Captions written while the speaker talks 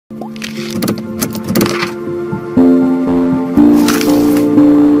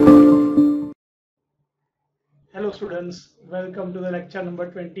students, welcome to the lecture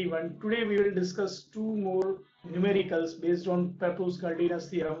number 21. Today we will discuss two more numericals based on Pappu'S Guldinus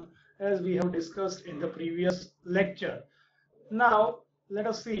theorem as we have discussed in the previous lecture. Now let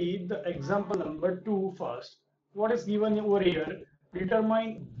us see the example number 2 first. What is given over here?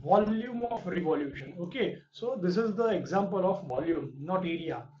 Determine volume of revolution. Okay, so this is the example of volume, not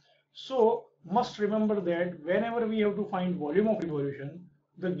area. So must remember that whenever we have to find volume of revolution,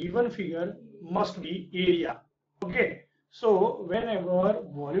 the given figure must be area. Okay, so whenever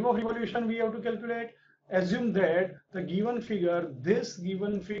volume of revolution we have to calculate, assume that the given figure, this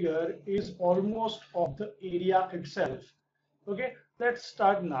given figure is almost of the area itself. Okay, let's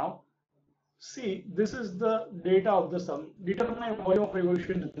start now. See, this is the data of the sum. Determine volume of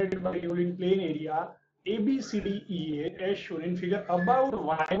revolution generated by revolving plane area ABCDEA as shown in figure about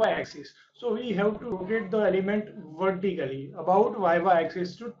y axis. So we have to rotate the element vertically about y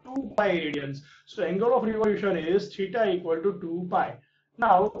axis to 2 pi radians. So angle of revolution is theta equal to 2 pi.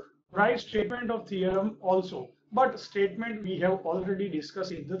 Now write statement of theorem also, but statement we have already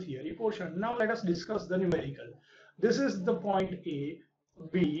discussed in the theory portion. Now let us discuss the numerical. This is the point A,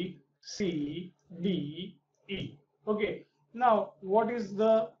 B, C, D, E. Okay. Now, what is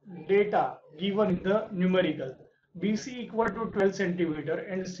the data given in the numerical? BC equal to 12 centimeter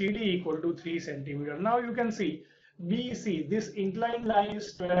and CD equal to 3 centimeter. Now you can see BC, this inclined line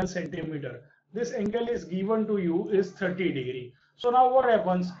is 12 centimeter. This angle is given to you is 30 degree. So now what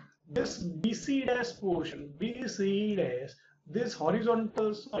happens? This BC dash portion, BC dash, this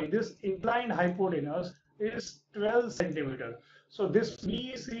horizontal, this inclined hypotenuse is 12 centimeter. So this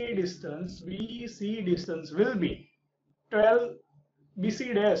BC distance will be 12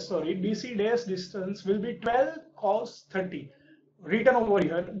 BC dash distance will be 12 cos 30. Written over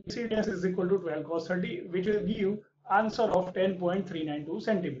here, BC dash is equal to 12 cos 30, which will give answer of 10.392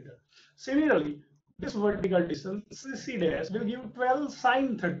 centimeter. Similarly, this vertical distance CC dash will give 12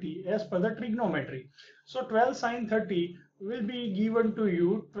 sin 30 as per the trigonometry. So 12 sin 30 will be given to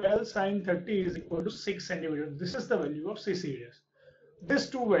you. 12 sin 30 is equal to 6 centimeter. This is the value of CC dash. These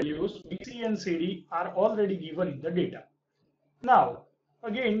two values, BC and CD, are already given in the data. Now,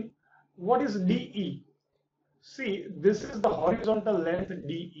 again, what is DE? See, this is the horizontal length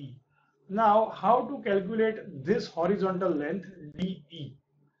DE. Now, how to calculate this horizontal length DE?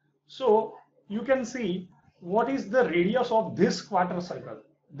 So, you can see what is the radius of this quarter circle.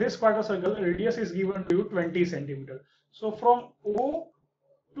 This quarter circle radius is given to you 20 centimeter. So, from O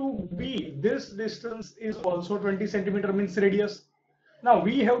to B, this distance is also 20 centimeter means radius. Now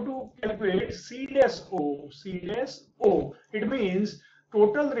we have to calculate C dash O. It means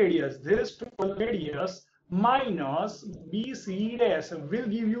total radius, this total radius minus BC dash will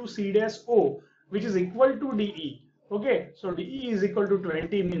give you C dash O, which is equal to DE. Okay, so DE is equal to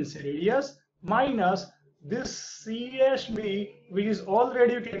 20 means radius minus this C dash B, which is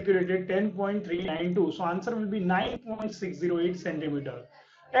already calculated 10.392. So answer will be 9.608 centimeter.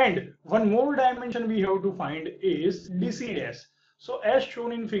 And one more dimension we have to find is DC dash. So as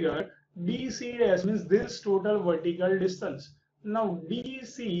shown in figure, DC dash means this total vertical distance. Now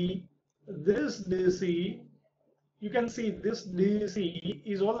DC, this DC, you can see this DC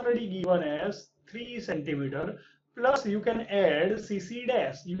is already given as 3 centimeter, plus you can add CC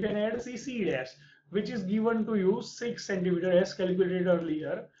dash, which is given to you 6 centimeter as calculated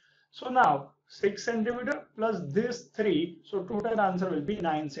earlier. So now 6 centimeter plus this 3, so total answer will be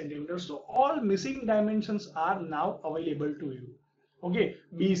 9 centimeters. So all missing dimensions are now available to you. Okay,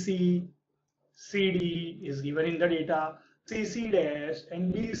 BC, CD is given in the data, CC dash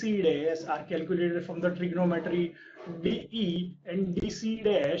and BC dash are calculated from the trigonometry, DE and DC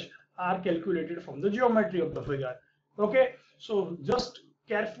dash are calculated from the geometry of the figure. Okay, so just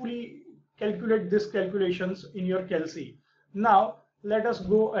carefully calculate these calculations in your Calc. Now let us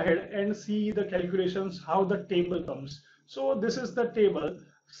go ahead and see the calculations, how the table comes. So this is the table,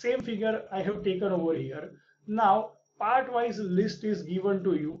 same figure I have taken over here. Now part-wise list is given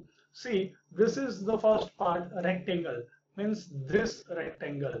to you. See, this is the first part, rectangle, means this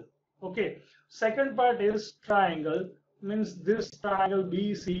rectangle. Okay. Second part is triangle, means this triangle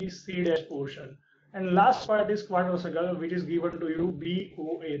BCC dash portion. And last part is quarter circle, which is given to you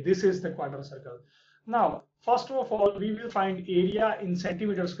BOA. This is the quarter circle. Now, first of all, we will find area in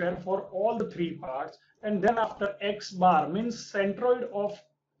centimeter square for all the three parts. And then after X bar means centroid of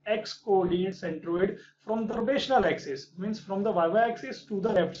X coordinate centroid from the rotational axis, means from the y axis to the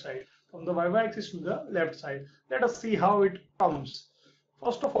left side. Let us see how it comes.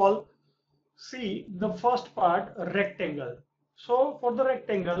 First of all, see the first part, rectangle. So for the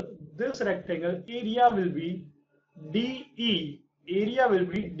rectangle, this rectangle area will be DE. Area will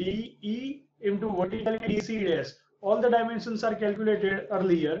be DE into vertically DC dash. all the dimensions are calculated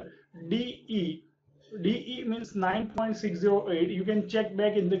earlier. DE means 9.608. You can check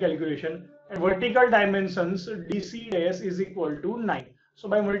back in the calculation. And vertical dimensions DC dash is equal to 9. So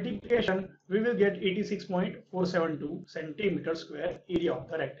by multiplication, we will get 86.472 centimeter square area of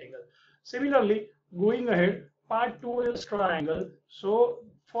the rectangle. Similarly, going ahead, part 2 is triangle. So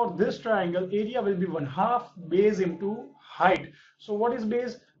for this triangle, area will be 1/2 base into height. So what is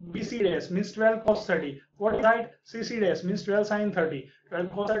base? BC dash means 12 cos 30. What is height? CC dash means 12 sin 30. 12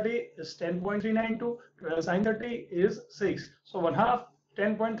 cos 30 is 10.392. 12 sin 30 is 6. So 1/2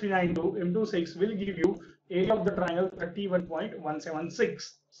 10.392 into 6 will give you area of the triangle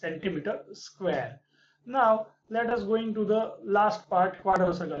 31.176 centimeter square. Now let us go into the last part,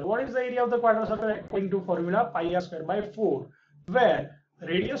 quarter circle. What is the area of the quarter circle according to formula pi r square by 4, where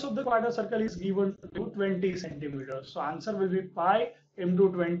radius of the quarter circle is given to 20 centimeters. So answer will be pi into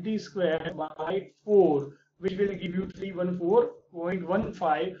 20 square by 4, which will give you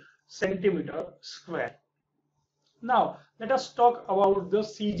 314.15 centimeter square. Now let us talk about the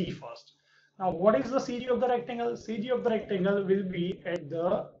CG first. Now what is the CG of the rectangle? CG of the rectangle will be at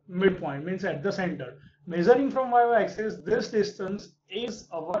the midpoint, means at the center. Measuring from y-axis, this distance is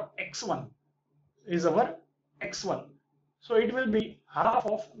our x1. So it will be half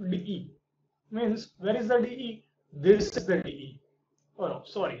of DE. Means where is the DE? This is the DE. Oh no,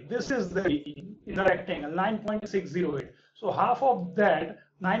 sorry, this is the DE in the rectangle, 9.608. So half of that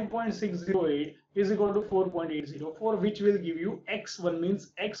 9.608 is equal to 4.804, which will give you x1,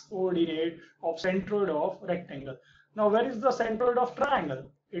 means x coordinate of centroid of rectangle. Now where is the centroid of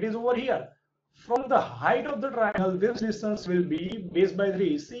triangle? It is over here. From the height of the triangle, this distance will be base by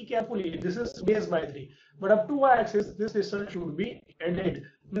 3. See carefully, this is base by 3. But up to y-axis, this distance should be added.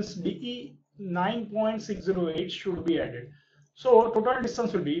 Means DE 9.608 should be added. So total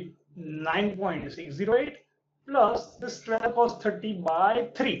distance will be 9.608 plus this 12 cos 30 by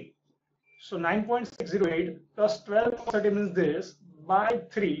 3. So 9.608 plus 12 cos 30 means this by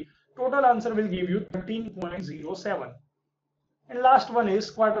 3. Total answer will give you 13.07. And last one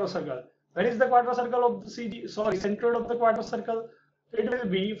is quarter circle. Where is the quarter circle of the centroid of the quarter circle? It will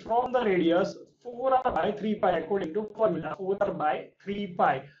be from the radius 4r by 3 pi according to formula 4r by 3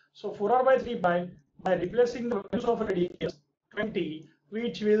 pi. So 4r by 3 pi, by replacing the values of radius 20,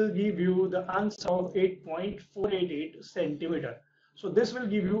 which will give you the answer of 8.488 centimeter. So this will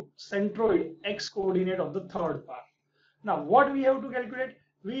give you centroid x coordinate of the third part. Now what we have to calculate?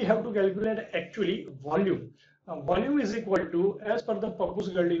 We have to calculate actually volume. Now volume is equal to, as per the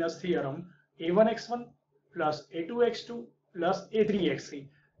Pappu'S theorem, a1x1 plus a2x2 plus a3x3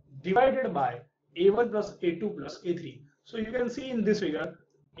 divided by a1 plus a2 plus a3. So you can see in this figure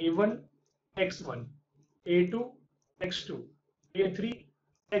a1 x1, a2 x2, a3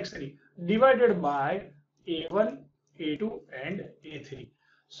 x3 divided by a1, a2 and a3.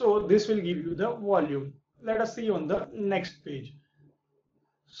 So this will give you the volume. Let us see on the next page.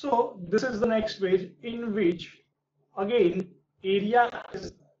 So this is the next page, in which again area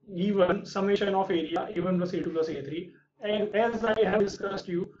is given, summation of area a1 plus a2 plus a3, and as I have discussed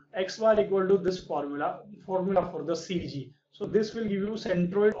you, x bar equal to this formula for the CG. So this will give you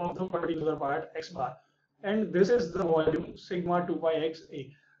centroid of the particular part x bar, and this is the volume sigma 2 pi x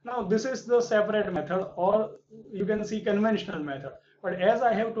a. Now this is the separate method, or you can see conventional method, but as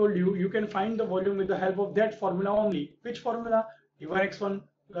I have told you, you can find the volume with the help of that formula only. Which formula? a1x1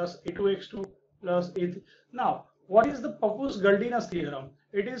 plus a2x2 plus a3. Now what is the Pappu'S theorem?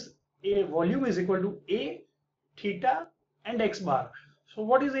 It is a volume is equal to a, theta and x bar. So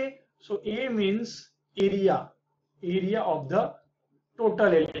what is a? So a means area of the total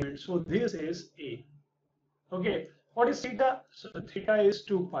element. So this is a. Okay. What is theta? So theta is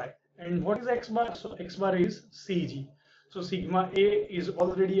 2 pi. And what is x bar? So x bar is CG. So sigma a is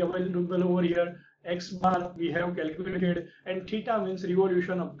already available over here. X bar we have calculated, and theta means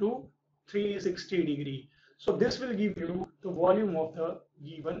revolution up to 360 degree. So this will give you the volume of the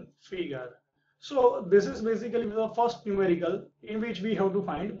given figure. So this is basically the first numerical in which we have to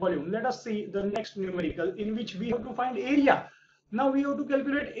find volume. Let us see the next numerical in which we have to find area. Now we have to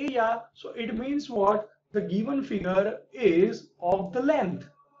calculate area. So it means what? The given figure is of the length,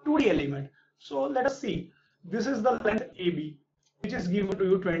 2D element. So let us see. This is the length AB, which is given to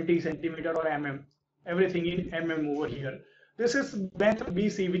you 20 centimeter or mm. Everything in mm over here. This is length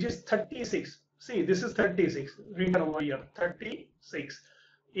BC, which is 36. See, this is 36. Written over here, 36.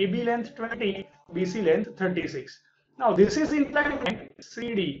 AB length 20, BC length 36. Now this is inclined line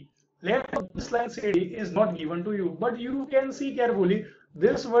CD. Length of this line CD is not given to you, but you can see carefully.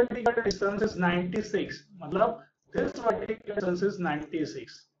 This vertical distance is 96. Matlab, this vertical distance is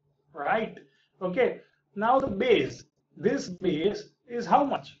 96. Right? Okay. Now the base, this base is how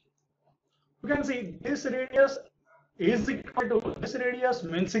much? You can see this radius is equal to this radius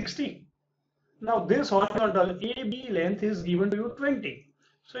means 60. Now this horizontal AB length is given to you 20.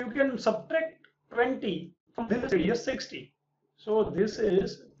 So you can subtract 20 from this radius 60. So this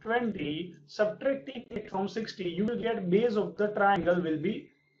is 20, subtracting it from 60, you will get base of the triangle will be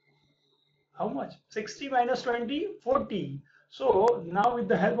how much? 60 minus 20, 40. So now with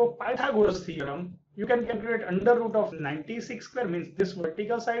the help of Pythagoras theorem, you can calculate under root of 96 square means this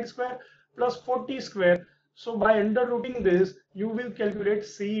vertical side square plus 40 square. So by under rooting this, you will calculate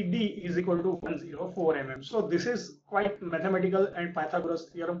CD is equal to 104 mm. So this is quite mathematical and Pythagoras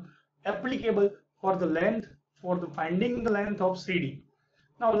theorem applicable for the length, for the finding the length of CD.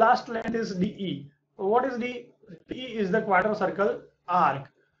 Now last length is DE. So what is DE? DE is the quarter circle arc.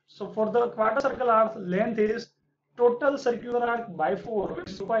 So for the quarter circle arc, length is total circular arc by 4,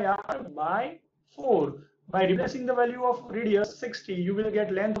 which is 2 pi r by 4. By replacing the value of radius 60, you will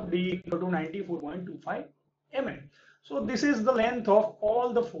get length of D equal to 94.25 mm. So this is the length of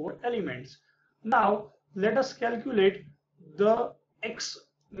all the 4 elements. Now let us calculate the x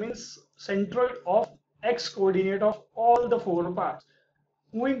means centroid of x coordinate of all the 4 parts.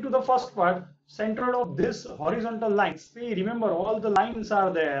 Moving to the first part, centroid of this horizontal lines. See, remember all the lines are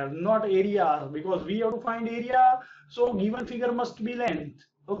there, not areas, because we have to find area. So given figure must be length.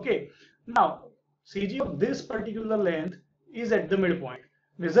 Okay. Now CG of this particular length is at the midpoint.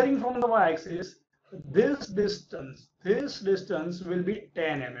 Measuring from the y-axis, this distance will be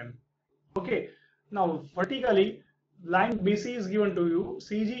 10 mm. Okay. Now vertically, line BC is given to you.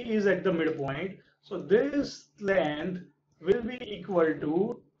 CG is at the midpoint. So this length will be equal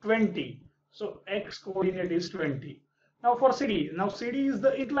to 20. So x coordinate is 20. Now for CD, now CD is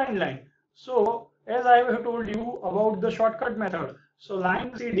the inclined line. So as I have told you about the shortcut method, so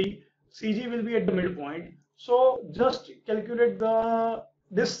line CD, CG will be at the midpoint. So just calculate the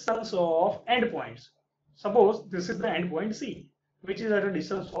distance of endpoints. Suppose this is the endpoint C, which is at a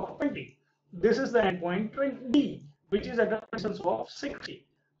distance of 20. This is the endpoint D, which is at a distance of 60.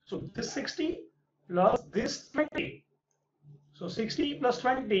 So this 60 plus this 20. So 60 plus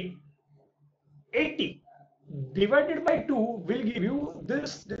 20, 80 divided by 2 will give you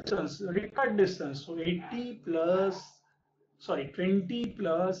this distance, required distance. So 20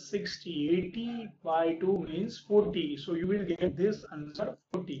 plus 60, 80 by 2 means 40. So you will get this answer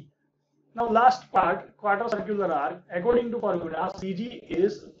 40. Now last part, quarter circular arc, according to formula, CG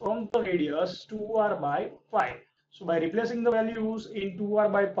is from the radius 2r by pi. So by replacing the values in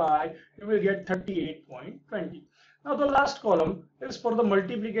 2r by pi, you will get 38.20. Now the last column is for the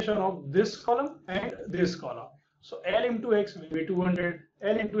multiplication of this column and this column. So L into X will be 200,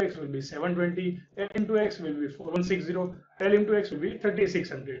 L into X will be 720, L into X will be 4160, L into X will be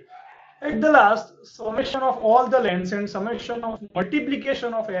 3600. At the last, summation of all the lengths and summation of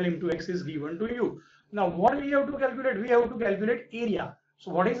multiplication of L into X is given to you. Now what we have to calculate? We have to calculate area.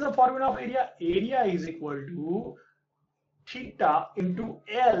 So what is the formula of area? Area is equal to theta into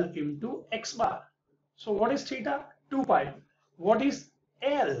L into X bar. So what is theta? 2 pi. What is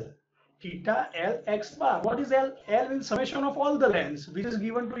L? Theta L X bar. What is L? L means summation of all the lengths, which is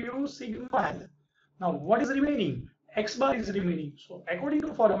given to you sigma L. Now what is remaining? X bar is remaining. So according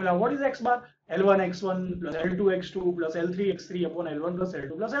to formula, what is X bar? L1 X1 plus L2 X2 plus L3 X3 upon L1 plus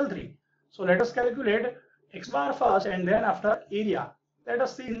L2 plus L3. So let us calculate X bar first and then after area. Let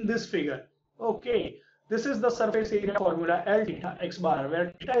us see in this figure. Okay. This is the surface area formula L theta X bar,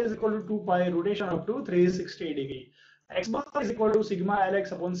 where theta is equal to 2 pi rotation up to 360 degree. X bar is equal to sigma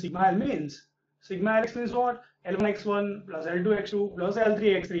Lx upon sigma L means, sigma Lx means what? L1 X1 plus L2 X2 plus L3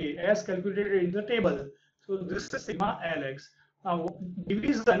 X3 as calculated in the table. So this is sigma Lx. Now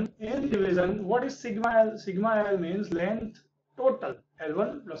division, what is sigma L? Sigma L means length total,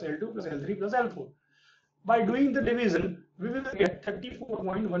 L1 plus L2 plus L3 plus L4. By doing the division, we will get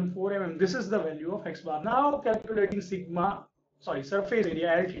 34.14 mm. This is the value of X bar. Now calculating surface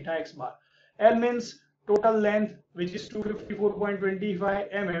area L theta X bar. L means total length, which is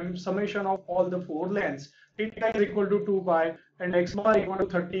 254.25 mm, summation of all the 4 lengths. Theta is equal to 2 pi and X bar equal to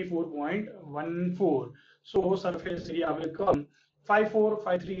 34.14. So surface area will come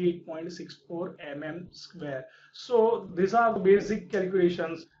 54538.64 mm square. So these are the basic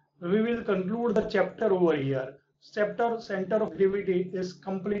calculations. We will conclude the chapter over here. Chapter center of gravity is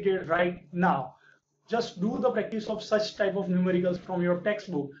completed right now. Just do the practice of such type of numericals from your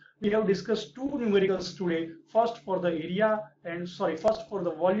textbook. We have discussed 2 numericals today. First for the area and first for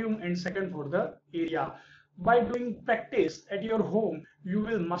the volume and second for the area. By doing practice at your home, you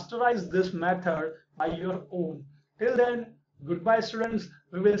will masterize this method by your own. Till then, Goodbye students,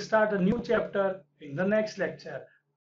 we will start a new chapter in the next lecture.